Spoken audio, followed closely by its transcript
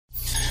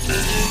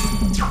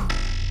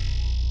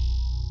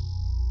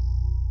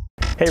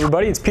Hey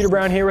everybody, it's Peter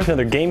Brown here with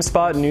another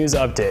GameSpot news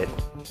update.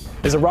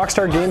 Is a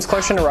Rockstar Games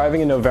collection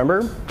arriving in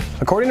November?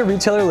 According to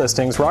retailer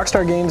listings,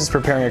 Rockstar Games is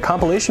preparing a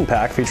compilation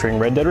pack featuring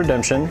Red Dead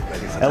Redemption,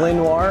 LA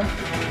Noire,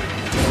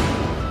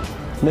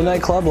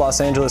 Midnight Club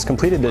Los Angeles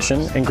Complete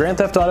Edition, and Grand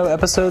Theft Auto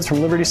episodes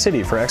from Liberty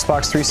City for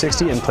Xbox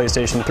 360 and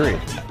PlayStation 3.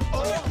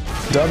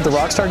 Dubbed the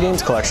Rockstar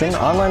Games Collection,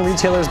 online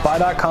retailers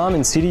Buy.com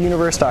and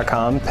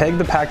CDUniverse.com pegged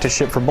the pack to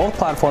ship for both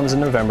platforms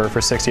in November for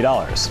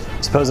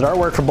 $60. Supposed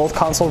artwork for both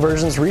console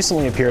versions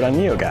recently appeared on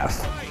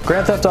NeoGAF.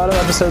 Grand Theft Auto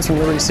episodes from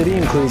Liberty City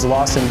includes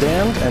Lost and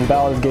Damned and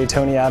Ballad of Gay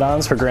Tony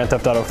add-ons for Grand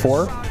Theft Auto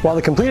 4, while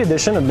the Complete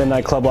Edition of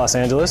Midnight Club Los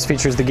Angeles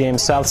features the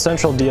game's South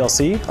Central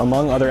DLC,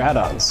 among other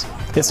add-ons.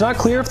 It's not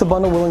clear if the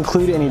bundle will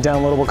include any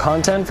downloadable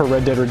content for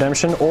Red Dead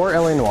Redemption or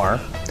LA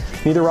Noire.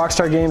 Neither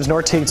Rockstar Games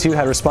nor Take-Two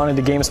had responded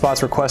to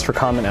GameSpot's request for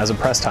comment as of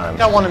press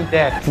time. I want him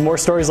dead. For more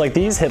stories like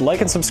these, hit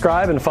like and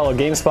subscribe and follow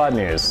GameSpot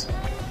News.